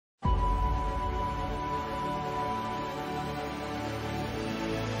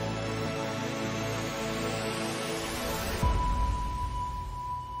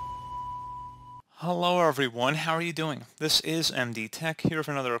Hello everyone, how are you doing? This is MD Tech here for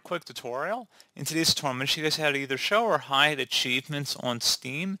another quick tutorial. In today's tutorial, I'm going to show you guys how to either show or hide achievements on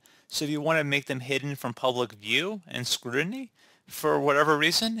Steam. So if you want to make them hidden from public view and scrutiny for whatever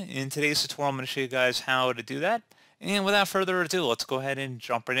reason, in today's tutorial I'm going to show you guys how to do that. And without further ado, let's go ahead and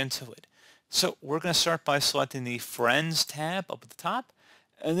jump right into it. So we're going to start by selecting the Friends tab up at the top.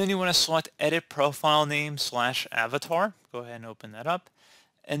 And then you want to select Edit Profile Name / Avatar. Go ahead and open that up.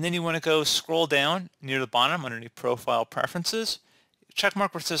 And then you want to go scroll down near the bottom underneath Profile Preferences. Check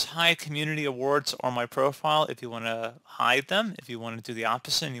mark where it says Hide Community Awards on my profile if you want to hide them. If you want to do the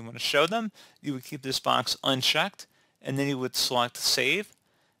opposite and you want to show them, you would keep this box unchecked. And then you would select Save.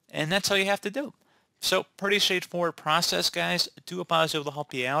 And that's all you have to do. So pretty straightforward process, guys. I do hope I was able to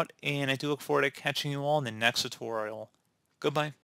help you out. And I do look forward to catching you all in the next tutorial. Goodbye.